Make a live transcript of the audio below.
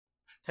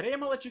Today I'm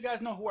going to let you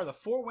guys know who are the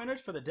 4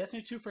 winners for the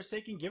Destiny 2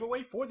 Forsaken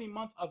giveaway for the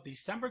month of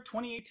December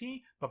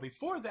 2018. But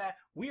before that,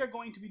 we are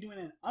going to be doing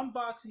an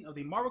unboxing of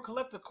the Marvel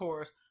Collector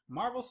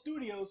Marvel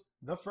Studios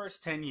The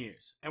First 10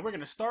 Years. And we're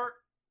going to start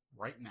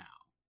right now.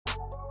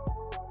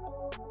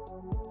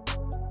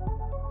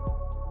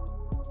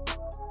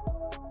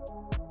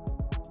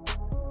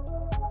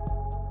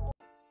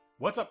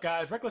 What's up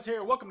guys, Reckless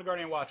here, welcome to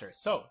Guardian Watcher.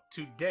 So,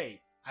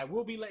 today, I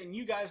will be letting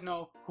you guys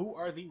know who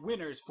are the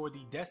winners for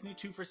the Destiny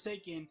 2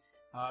 Forsaken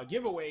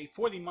giveaway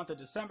for the month of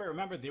December.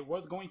 Remember, there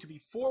was going to be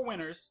 4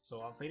 winners,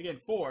 so I'll say it again,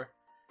 4.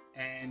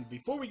 And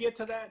before we get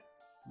to that,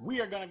 we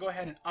are going to go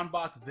ahead and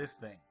unbox this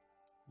thing.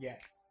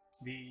 Yes,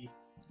 the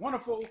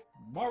wonderful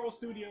Marvel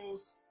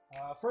Studios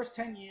first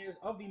 10 years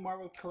of the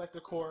Marvel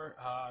Collector Core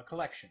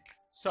collection.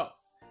 So,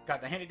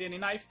 got the handy dandy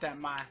knife that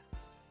my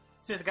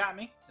sis got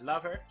me. I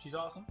love her, she's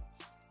awesome.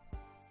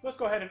 Let's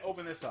go ahead and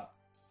open this up.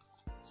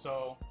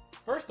 So,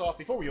 first off,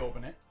 before we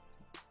open it,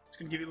 just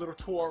gonna give you a little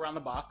tour around the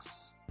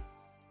box.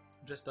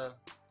 Just a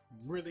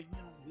really,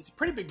 it's a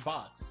pretty big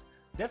box.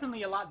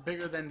 Definitely a lot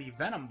bigger than the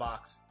Venom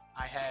box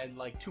I had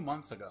like 2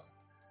 months ago.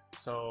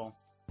 So,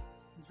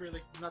 it's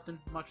really nothing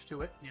much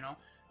to it, you know.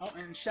 Oh,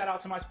 and shout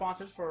out to my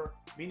sponsors for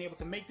being able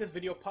to make this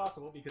video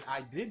possible because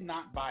I did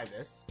not buy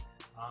this.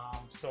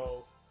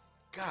 So,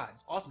 God,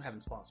 it's awesome having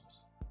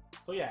sponsors.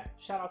 So yeah,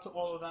 shout out to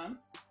all of them.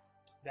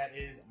 That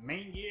is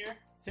Main Gear,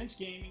 Cinch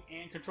Gaming,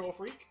 and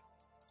KontrolFreek.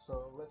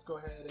 So let's go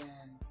ahead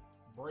and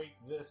break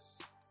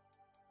this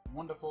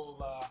wonderful,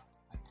 I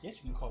guess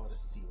you can call it a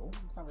seal.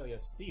 It's not really a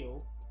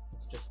seal,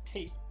 it's just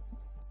tape.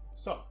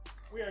 So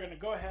we are going to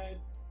go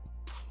ahead,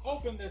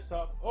 open this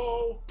up.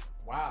 Oh,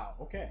 wow,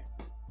 okay.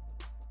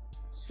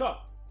 So,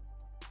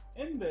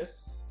 in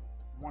this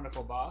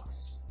wonderful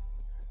box,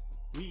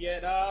 we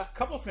get a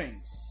couple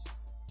things.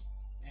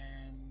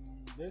 And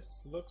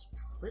this looks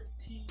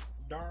pretty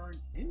darn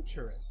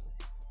interesting.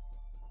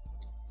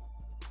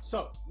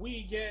 So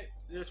we get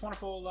this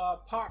wonderful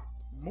pop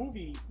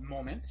movie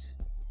moment,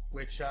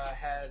 which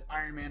has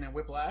Iron Man and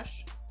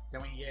Whiplash.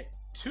 Then we get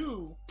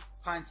 2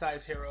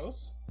 pint-sized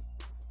heroes,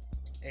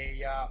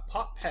 a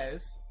Pop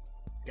Pez,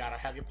 gotta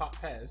have your Pop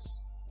Pez,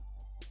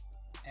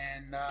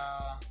 and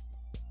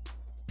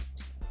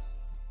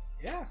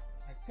yeah,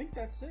 I think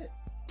that's it.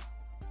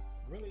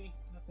 Really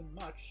nothing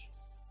much.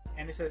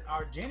 And it says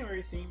our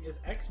January theme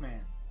is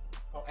X-Men.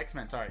 Oh,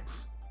 X-Men, sorry.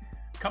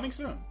 Coming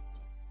soon.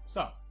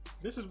 So,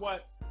 this is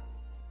what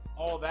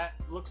all that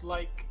looks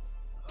like.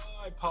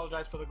 I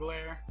apologize for the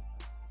glare.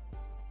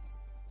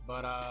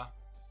 But,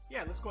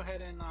 yeah, let's go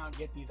ahead and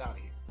get these out of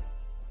here.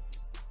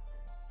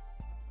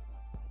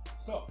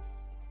 So,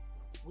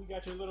 we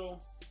got your little...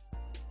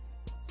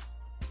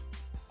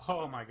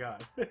 Oh my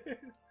god. We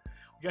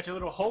got your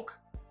little Hulk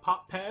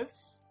Pop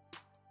Pez.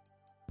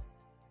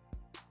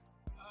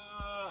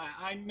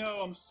 I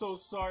know, I'm so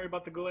sorry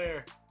about the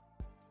glare.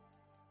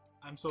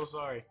 I'm so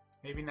sorry.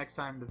 Maybe next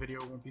time the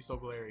video won't be so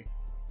glary.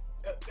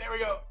 There we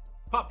go!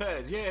 Pop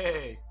Pez,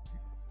 yay!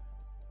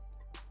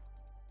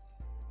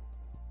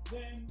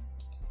 Then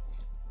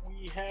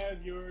we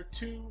have your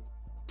 2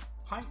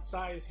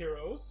 pint-sized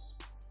heroes.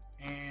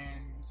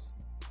 And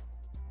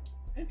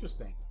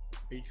interesting,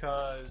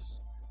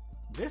 because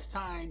this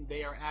time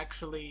they are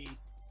actually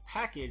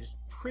packaged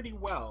pretty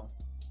well.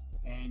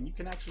 And you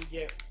can actually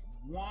get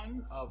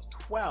 1 of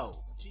 12.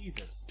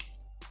 Jesus.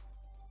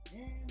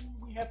 And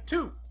we have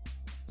 2.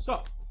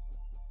 So,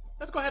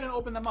 let's go ahead and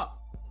open them up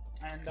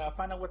and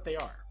find out what they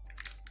are.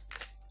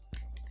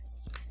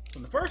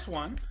 From the first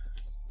one,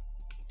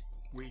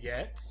 we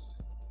get...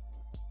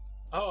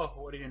 Oh,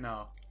 what do you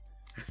know?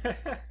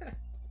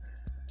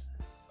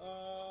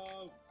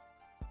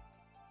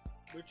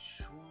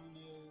 Which one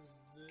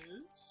is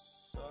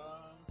this?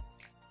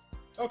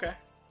 Okay.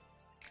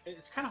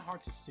 It's kind of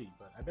hard to see,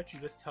 but I bet you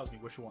this tells me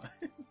which one.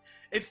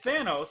 It's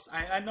Thanos.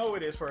 I know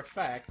it is for a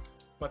fact,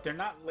 but they're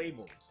not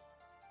labeled.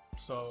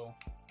 So,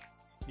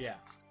 yeah.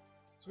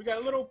 So we got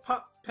a little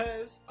Pop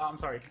Pez, I'm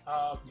sorry,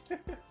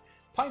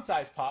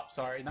 pint-sized pop,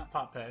 sorry, not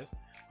Pop Pez,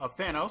 of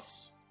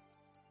Thanos.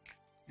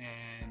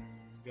 And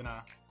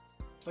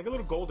it's like a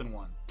little golden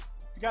one.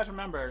 If you guys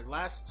remember,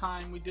 last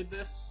time we did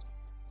this,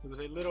 there was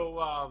a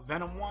little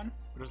Venom one,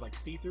 but it was like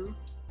see-through.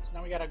 So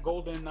now we got a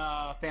golden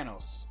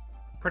Thanos.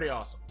 Pretty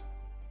awesome.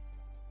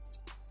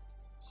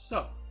 So,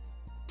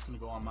 I'm just gonna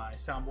go on my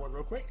soundboard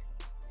real quick.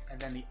 And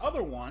then the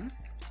other one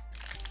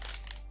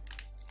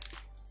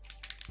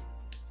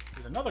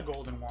is another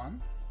golden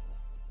one.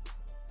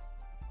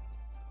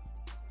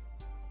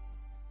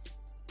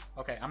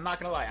 Okay, I'm not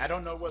gonna lie, I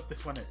don't know what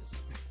this one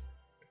is.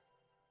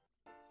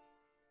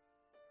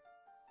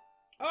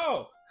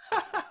 Oh!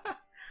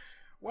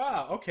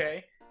 Wow,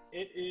 okay.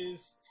 It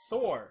is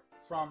Thor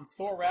from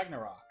Thor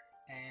Ragnarok.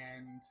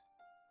 And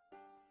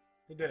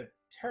they did a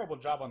terrible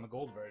job on the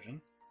gold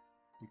version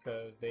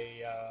because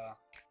they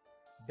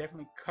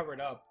definitely covered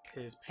up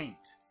his paint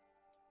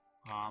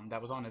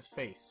that was on his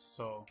face.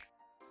 So,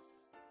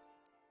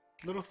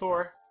 little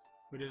Thor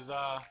with his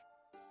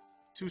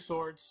 2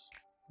 swords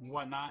and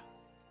whatnot.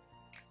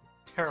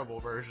 Terrible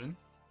version.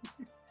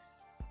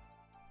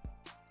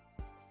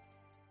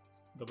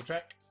 Double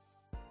check.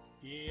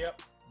 Yep,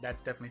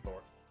 that's definitely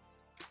Thor.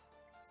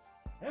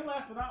 And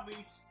last but not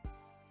least,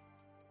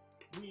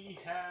 we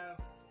have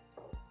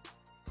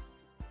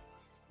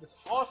this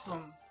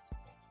awesome,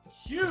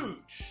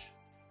 huge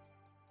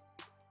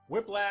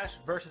Whiplash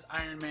versus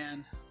Iron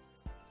Man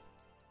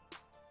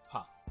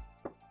pop.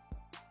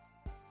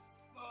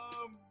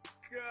 Oh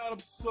God, I'm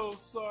so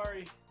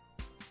sorry.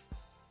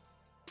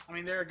 I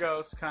mean, there it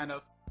goes, kind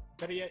of.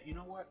 Better yet, you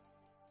know what?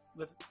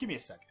 Give me a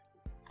second.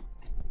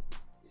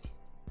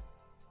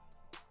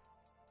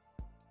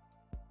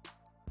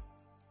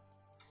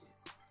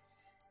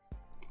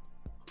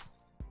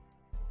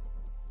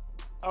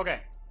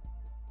 Okay.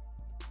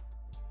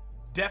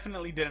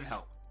 Definitely didn't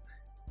help.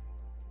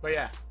 But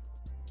yeah.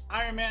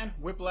 Iron Man,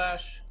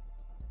 Whiplash,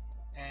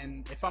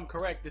 and if I'm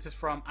correct, this is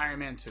from Iron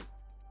Man 2.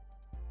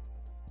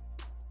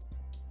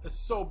 It's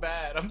so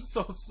bad. I'm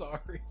so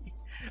sorry.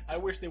 I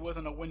wish there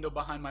wasn't a window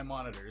behind my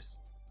monitors.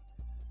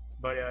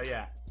 But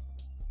yeah.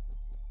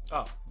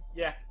 Oh,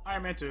 yeah.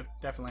 Iron Man 2,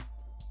 definitely.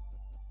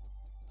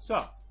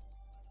 So.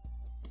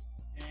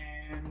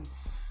 And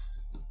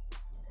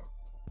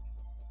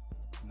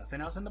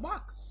nothing else in the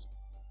box.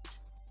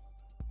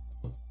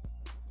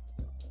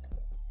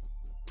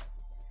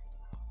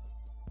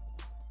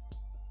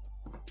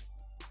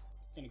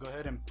 Gonna go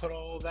ahead and put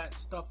all that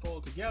stuff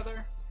all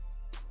together.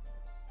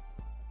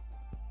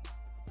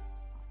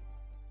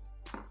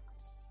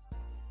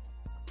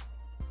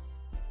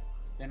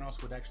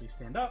 Thanos would actually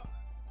stand up.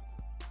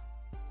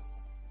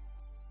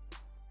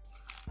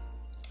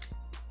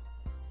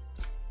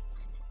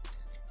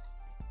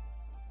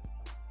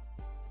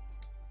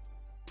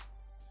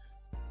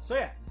 So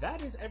yeah,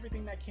 that is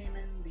everything that came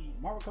in the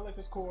Marvel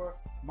Collector's Corps,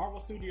 Marvel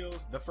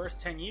Studios, the first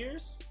 10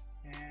 years,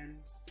 and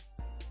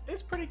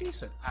it's pretty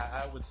decent,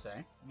 I would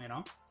say, you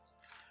know.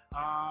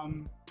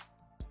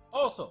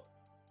 Also,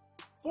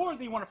 for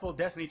the wonderful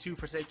Destiny 2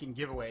 Forsaken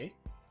giveaway,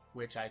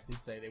 which I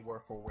did say they were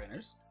 4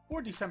 winners,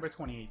 for December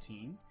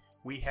 2018,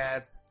 we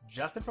have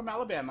Justin from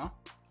Alabama,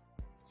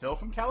 Phil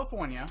from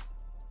California,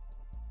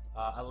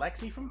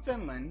 Alexi from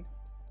Finland,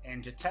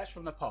 and Jitesh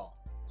from Nepal.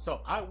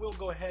 So I will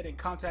go ahead and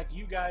contact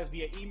you guys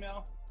via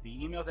email, the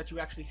emails that you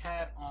actually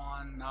had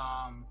on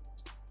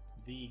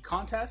the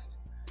contest,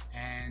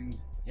 and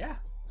yeah,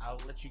 I'll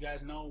let you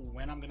guys know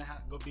when I'm gonna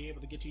go be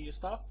able to get you your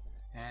stuff.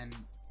 And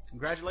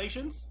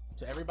congratulations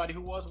to everybody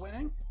who was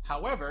winning.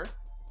 However,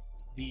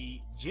 the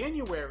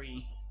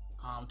January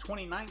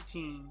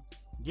 2019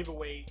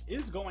 giveaway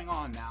is going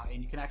on now,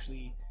 and you can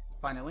actually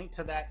find a link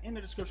to that in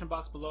the description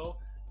box below.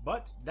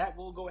 But that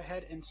will go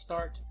ahead and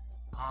start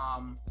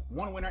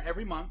one winner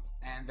every month,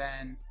 and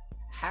then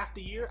half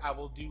the year I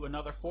will do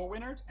another 4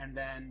 winners, and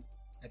then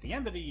at the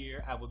end of the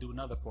year I will do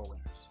another 4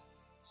 winners.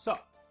 So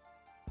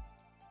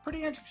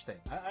pretty interesting.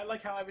 I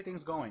like how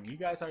everything's going. You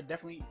guys are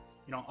definitely,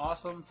 you know,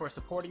 awesome for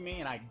supporting me,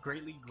 and I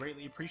greatly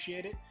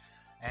appreciate it.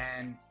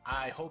 And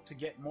I hope to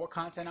get more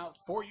content out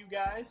for you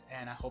guys,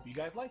 and I hope you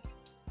guys like it.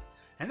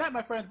 And that,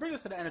 my friends, brings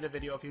us to the end of the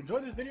video. If you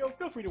enjoyed this video,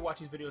 feel free to watch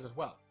these videos as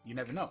well. You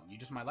never know, you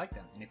just might like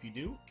them. And if you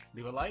do,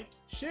 leave a like,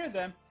 share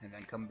them, and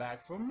then come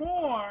back for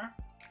more,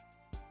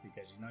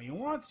 because you know you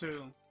want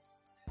to.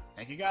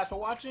 Thank you guys for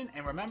watching,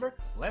 and remember,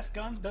 less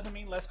guns doesn't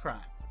mean less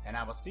crime. And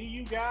I will see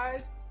you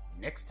guys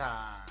next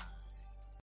time.